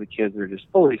speak, so the kids are just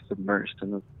fully submersed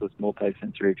in this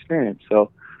multi-sensory experience.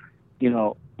 So,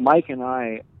 Mike and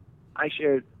I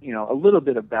shared, a little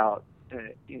bit about,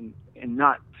 and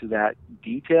not to that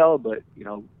detail, but,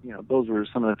 those were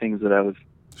some of the things that I was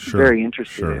very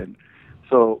interested in.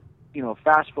 So,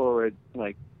 fast forward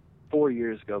like 4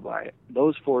 years go by.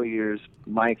 Those 4 years,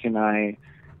 Mike and I,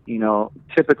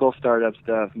 typical startup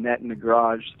stuff, met in the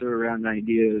garage, threw around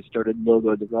ideas, started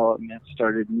logo development,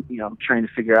 started, trying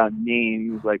to figure out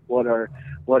names, like what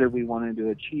did we want to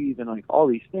achieve, and like all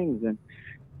these things.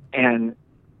 And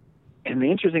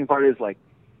the interesting part is like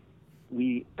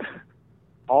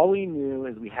all we knew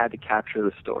is we had to capture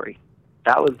the story.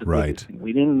 That was the biggest thing.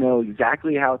 We didn't know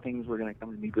exactly how things were going to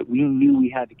come to be, but we knew we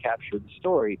had to capture the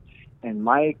story. And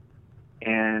Mike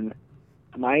and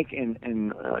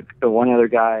one other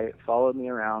guy followed me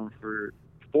around for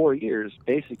 4 years,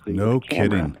 basically. No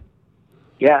kidding.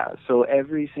 Yeah. So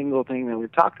every single thing that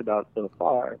we've talked about so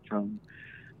far, from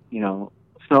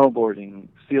snowboarding,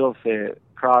 SEAL Fit,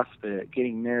 CrossFit,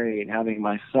 getting married, having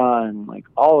my son, like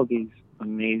all of these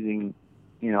amazing,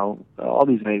 all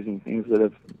these amazing things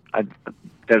that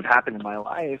have happened in my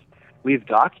life, we've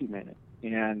documented.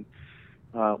 And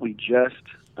we just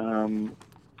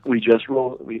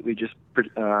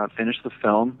finished the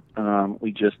film.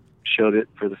 We just showed it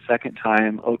for the second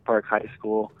time, Oak Park High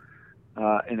School,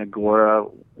 in Agora.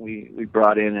 We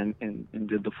brought in and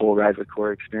did the full Ride with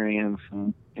Core experience,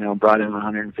 and brought in a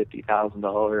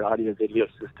 $150,000 audio video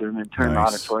system and turned the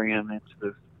auditorium into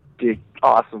this big,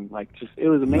 awesome, it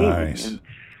was amazing. Nice. And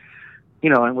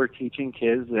and we're teaching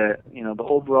kids that the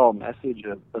overall message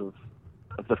of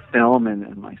the film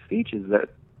and my speech is that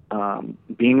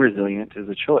being resilient is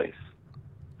a choice.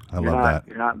 I love that.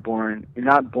 You're not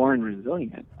born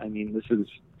resilient. I mean, this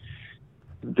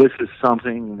is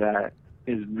something that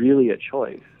is really a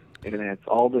choice, and it's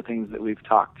all the things that we've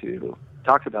talked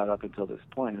about up until this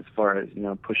point, as far as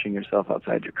pushing yourself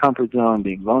outside your comfort zone,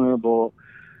 being vulnerable,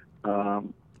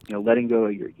 letting go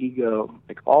of your ego.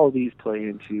 Like all of these play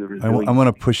into resilience. I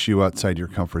want to push you outside your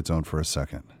comfort zone for a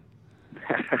second.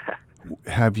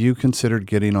 Have you considered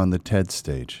getting on the TED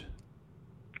stage?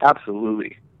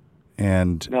 Absolutely.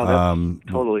 And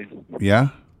totally. Yeah.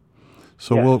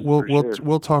 So yes,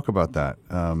 we'll talk about that.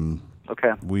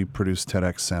 Okay. We produce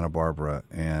TEDx Santa Barbara,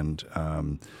 and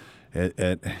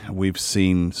we've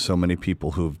seen so many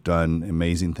people who've done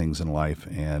amazing things in life.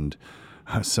 And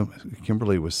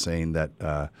Kimberly was saying that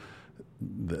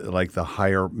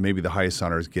maybe the highest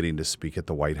honor is getting to speak at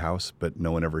the White House, but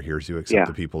no one ever hears you except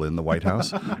the people in the White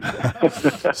House.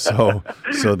 So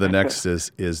the next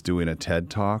is doing a TED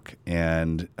Talk,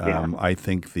 and I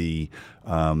think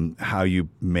how you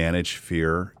manage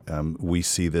fear. We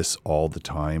see this all the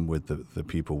time with the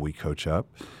people we coach up.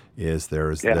 Is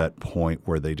there's that point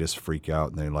where they just freak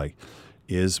out and they're like,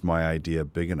 is my idea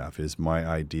big enough? Is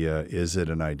it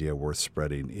an idea worth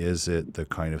spreading? Is it the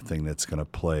kind of thing that's going to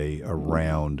play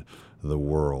around the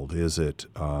world? Is it,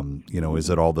 is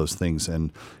it all those things?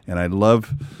 And I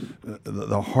love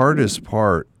the hardest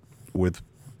part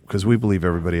because we believe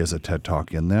everybody has a TED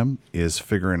Talk in them, is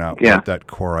figuring out what that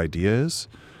core idea is.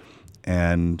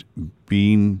 And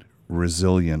being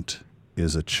resilient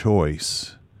is a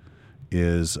choice,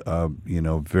 is a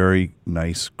very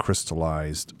nice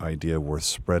crystallized idea worth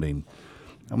spreading.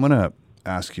 I'm going to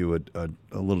ask you a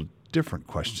little different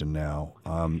question now.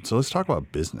 So let's talk about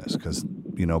business, because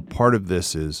part of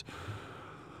this is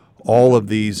all of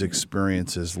these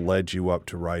experiences led you up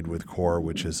to Ride with Core,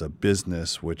 which is a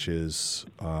business, which is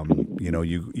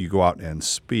you go out and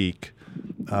speak.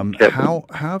 How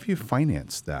have you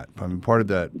financed that? I mean, part of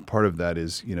that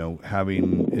is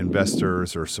having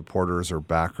investors or supporters or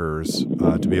backers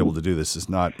to be able to do this is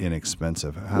not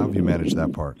inexpensive. How have you managed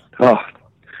that part? Oh,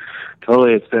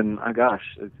 totally. It's been as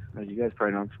you guys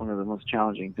probably know, it's one of the most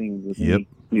challenging things with any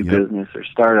new business or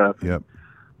startup. Yep.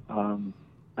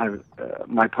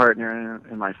 My partner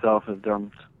and myself have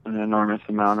dumped an enormous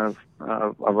amount of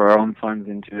our own funds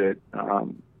into it.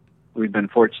 We've been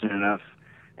fortunate enough,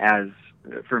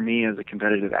 for me as a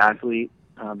competitive athlete,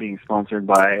 being sponsored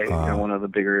by one of the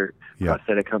bigger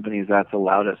prosthetic companies, that's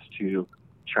allowed us to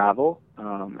travel,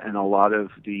 and a lot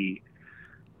of the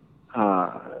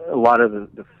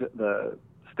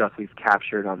stuff we've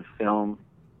captured on film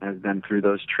has been through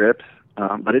those trips.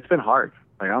 But it's been hard.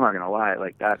 Like, I'm not gonna lie.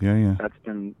 Like that. That's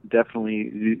been definitely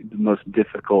the most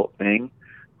difficult thing.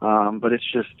 But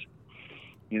it's just,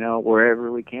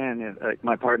 wherever we can. Like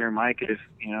my partner Mike, if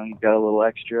he's got a little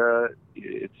extra,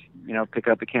 it's pick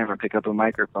up a camera, pick up a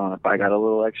microphone. If I got a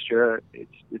little extra,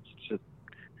 it's just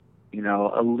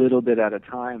a little bit at a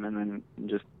time, and then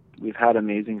just we've had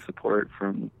amazing support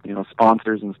from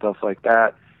sponsors and stuff like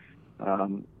that.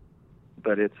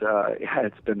 But it's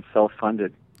been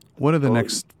self-funded. What do the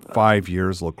next 5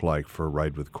 years look like for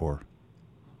Ride with Core?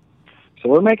 So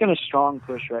we're making a strong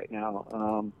push right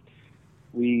now.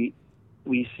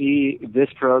 we see this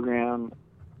program,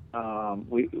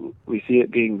 we see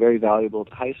it being very valuable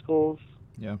to high schools,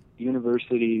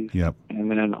 universities,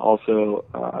 and then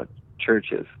also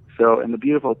churches. So, and the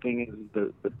beautiful thing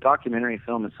is the documentary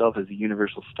film itself is a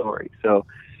universal story. So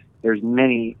there's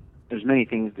many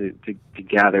things to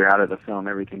gather out of the film,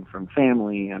 everything from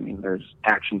family. I mean, there's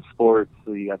action sports,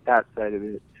 so you got that side of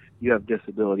it. You have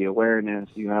disability awareness.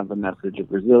 You have the message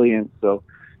of resilience. So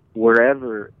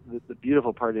wherever, the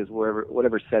beautiful part is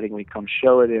whatever setting we come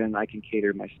show it in, I can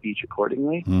cater my speech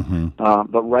accordingly.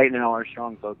 But right now our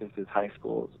strong focus is high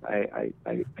schools. I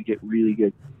get really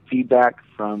good feedback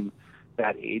from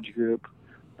that age group.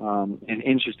 And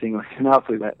interestingly enough,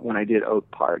 when I did Oak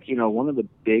Park, one of the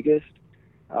biggest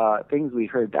things we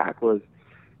heard back was,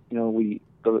 the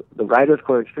Writers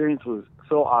Core experience was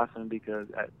so awesome because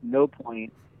at no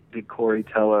point did Corey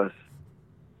tell us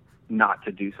not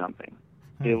to do something.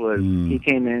 It was, he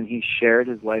came in, he shared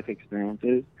his life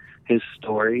experiences, his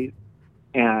stories,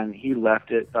 and he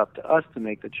left it up to us to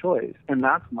make the choice. And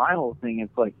that's my whole thing.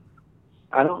 It's like,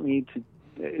 I don't need to,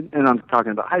 and I'm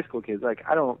talking about high school kids,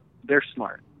 they're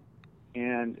smart.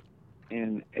 And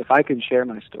if I can share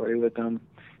my story with them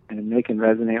and they can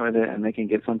resonate with it and they can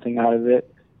get something out of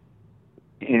it,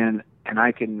 and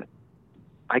I can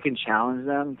challenge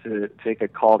them to take a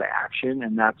call to action,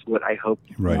 and that's what I hope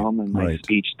the film and my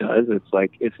speech does. It's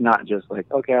like, it's not just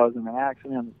like, okay, I was in an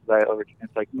accident,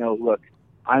 it's like, no, look,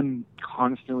 I'm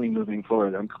constantly moving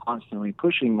forward. I'm constantly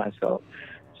pushing myself.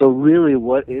 So really,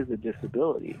 what is a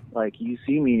disability? Like, you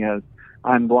see me as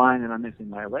I'm blind and I'm missing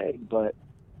my leg, but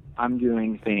I'm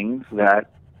doing things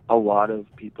that a lot of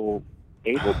people,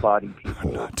 able-bodied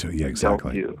people, don't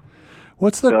do.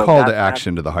 What's the call to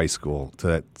action to the high school, to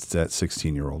that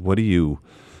 16-year-old? What do you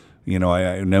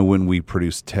I know when we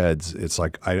produce TEDs, it's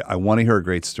like, I want to hear a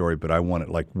great story, but I want it,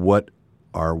 like, what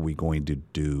are we going to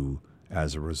do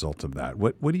as a result of that?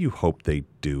 What do you hope they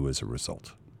do as a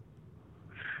result?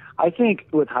 I think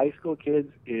with high school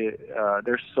kids,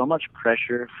 there's so much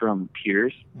pressure from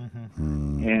peers.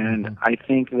 And I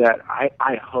think that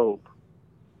I hope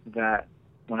that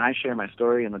when I share my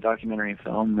story in the documentary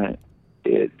film, that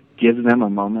it gives them a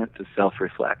moment to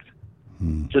self-reflect.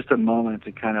 Just a moment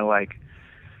to kind of like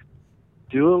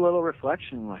do a little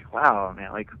reflection, like, wow,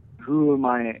 man, like, who am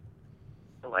I?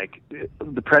 Like,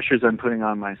 the pressures I'm putting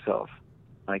on myself,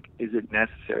 like, is it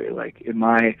necessary? Like, am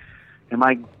I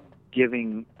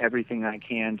giving everything I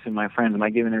can to my friends? Am I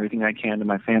giving everything I can to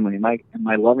my family? Am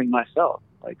I loving myself?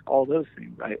 Like, all those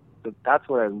things, right? So that's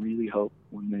what I really hope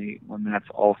when that's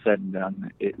all said and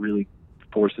done, it really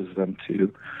forces them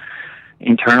to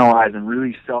internalize and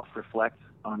really self-reflect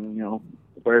on,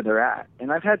 where they're at.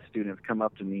 And I've had students come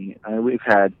up to me. I've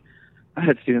had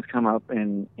students come up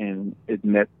and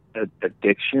admit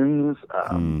addictions,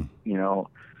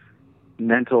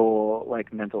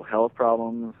 mental health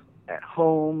problems at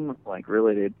home, like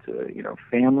related to,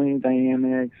 family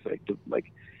dynamics,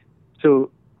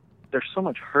 so there's so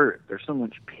much hurt, there's so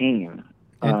much pain.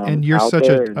 And you're such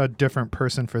a different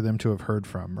person for them to have heard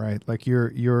from, right? Like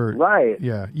you're right.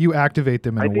 Yeah. You activate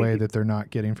them in a way that they're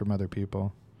not getting from other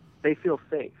people. They feel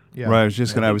safe. Yeah. Right.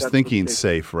 I was thinking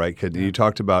safe, right? Because you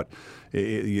talked about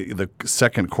the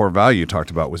second core value you talked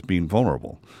about was being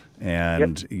vulnerable.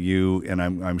 And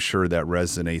I'm sure that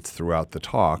resonates throughout the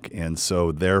talk. And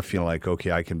so they're feeling like,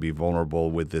 okay, I can be vulnerable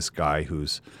with this guy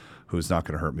who's not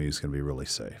going to hurt me, who's going to be really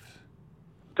safe.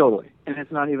 Totally. And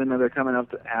it's not even that they're coming up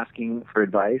to asking for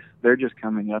advice. They're just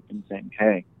coming up and saying,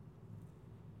 hey,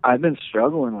 I've been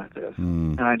struggling with this,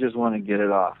 and I just want to get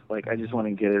it off. Like, I just want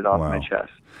to get it off my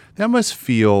chest. That must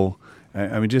feel,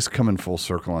 just coming full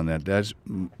circle on that,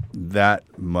 that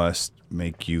must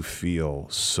make you feel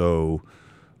so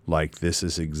like this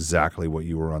is exactly what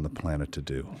you were on the planet to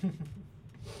do.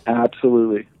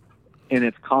 Absolutely. And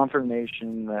it's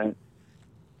confirmation that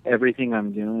everything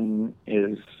I'm doing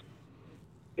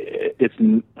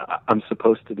I'm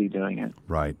supposed to be doing it.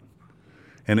 Right.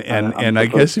 And I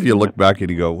guess if you look back and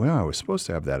you go, well, I was supposed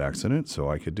to have that accident, so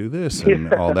I could do this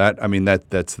and all that. I mean,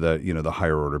 that's the the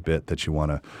higher order bit that you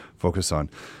want to focus on.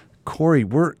 Corey,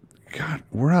 we're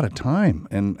out of time,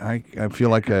 and I feel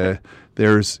like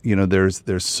there's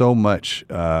so much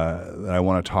that I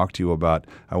want to talk to you about.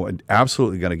 I'm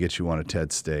absolutely going to get you on a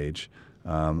TED stage.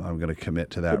 I'm going to commit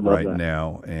to that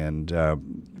now, and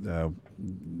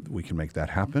we can make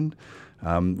that happen.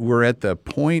 We're at the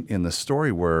point in the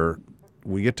story where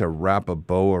we get to wrap a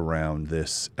bow around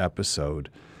this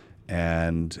episode,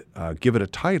 and give it a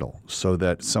title so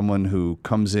that someone who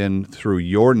comes in through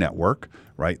your network,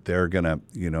 right, they're gonna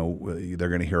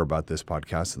hear about this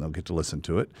podcast and they'll get to listen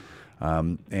to it.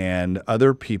 And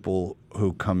other people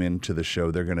who come into the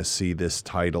show, they're going to see this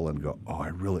title and go, "Oh,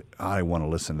 I want to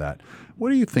listen to that." What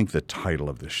do you think the title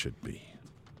of this should be?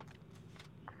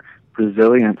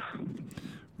 Resilience.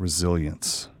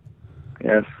 Resilience.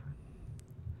 Yes.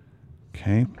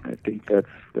 Okay. I think that's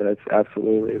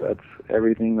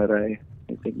everything that I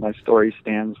think my story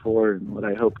stands for and what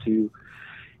I hope to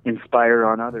inspire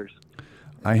on others.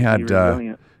 I had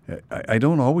I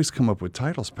don't always come up with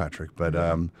titles, Patrick, but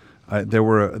there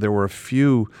were a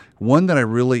few. One that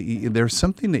there's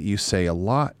something that you say a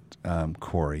lot,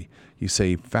 Corey. You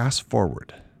say fast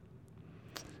forward.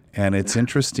 And it's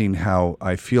interesting how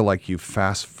I feel like you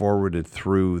fast forwarded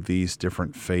through these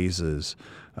different phases.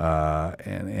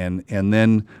 And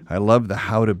then I love the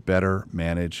how to better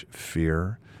manage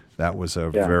fear. That was a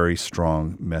very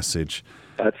strong message.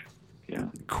 Yeah.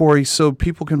 Corey, so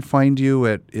people can find you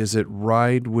is it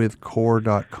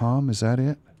ridewithcore.com? Is that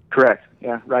it? Correct.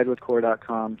 Yeah,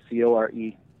 ridewithcore.com, CORE.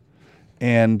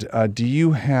 And do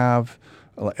you have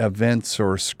events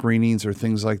or screenings or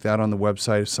things like that on the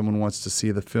website if someone wants to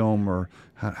see the film, or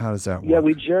how does that work? Yeah,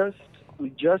 we just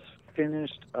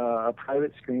finished a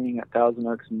private screening at Thousand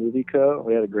Oaks Movie Co.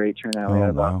 We had a great turnout. We had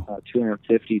about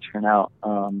 250 turnout.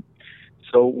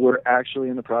 So we're actually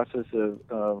in the process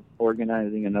of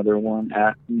organizing another one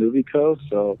at Movie Co.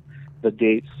 So the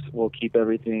dates, we'll keep all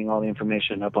the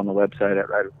information up on the website at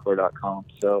ridewithcore.com.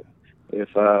 So if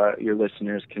your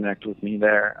listeners connect with me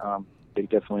there, they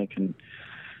definitely can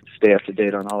stay up to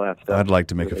date on all that stuff. I'd like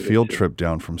to make a field trip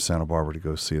down from Santa Barbara to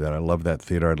go see that. I love that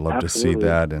theater. I'd love to see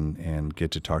that and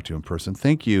get to talk to you in person.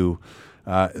 Thank you.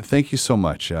 Thank you so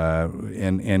much,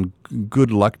 and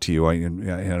good luck to you. I don't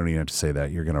even have to say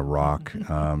that. You're going to rock.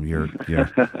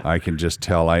 I can just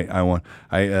tell.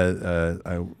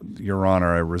 Your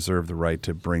Honor, I reserve the right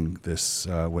to bring this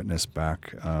witness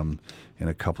back in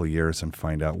a couple of years and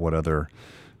find out what other.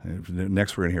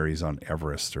 Next, we're going to hear he's on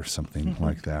Everest or something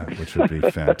like that, which would be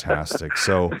fantastic.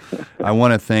 So I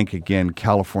want to thank again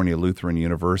California Lutheran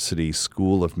University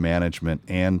School of Management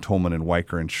and Tolman &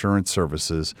 Weicker Insurance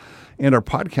Services and our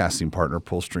podcasting partner,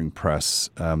 Pullstring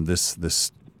Press.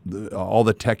 All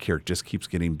the tech here just keeps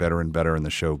getting better and better, and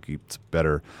the show keeps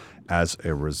better as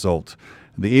a result.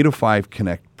 The 805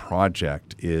 Connect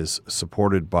project is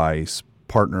supported by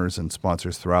partners and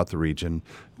sponsors throughout the region.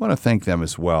 I want to thank them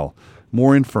as well.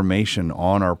 More information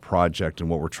on our project and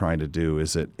what we're trying to do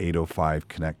is at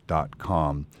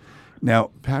 805connect.com.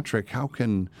 Now, Patrick, how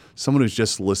can someone who's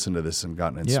just listened to this and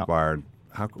gotten inspired,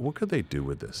 what could they do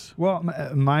with this? Well,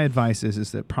 my advice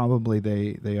is that probably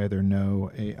they either know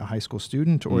a high school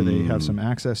student or they have some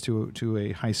access to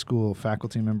a high school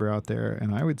faculty member out there.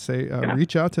 And I would say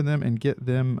reach out to them and get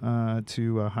them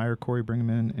to hire Corey, bring him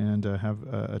in, and have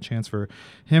a chance for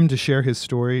him to share his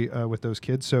story with those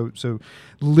kids. So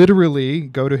literally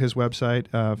go to his website,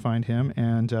 find him,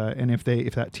 and if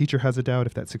that teacher has a doubt,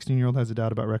 if that 16-year-old has a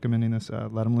doubt about recommending this,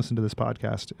 let him listen to this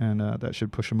podcast, and that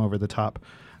should push him over the top.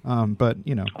 But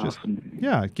awesome.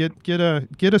 Get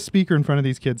a speaker in front of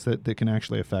these kids that can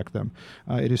actually affect them.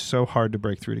 It is so hard to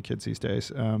break through to kids these days.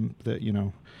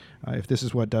 That if this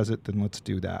is what does it, then let's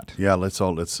do that. Yeah, let's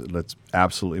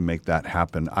absolutely make that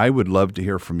happen. I would love to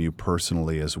hear from you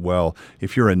personally as well.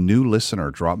 If you're a new listener,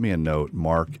 drop me a note,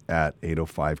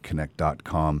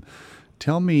 mark@805connect.com.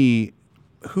 Tell me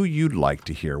who you'd like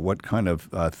to hear, what kind of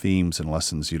themes and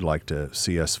lessons you'd like to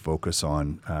see us focus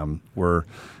on. We're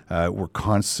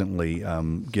constantly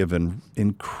given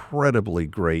incredibly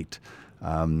great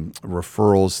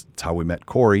referrals. It's how we met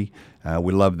Corey.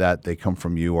 We love that. They come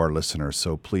from you, our listeners,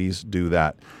 so please do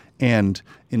that. And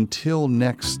until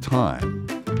next time,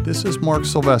 this is Mark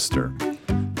Sylvester,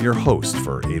 your host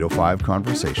for 805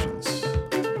 Conversations.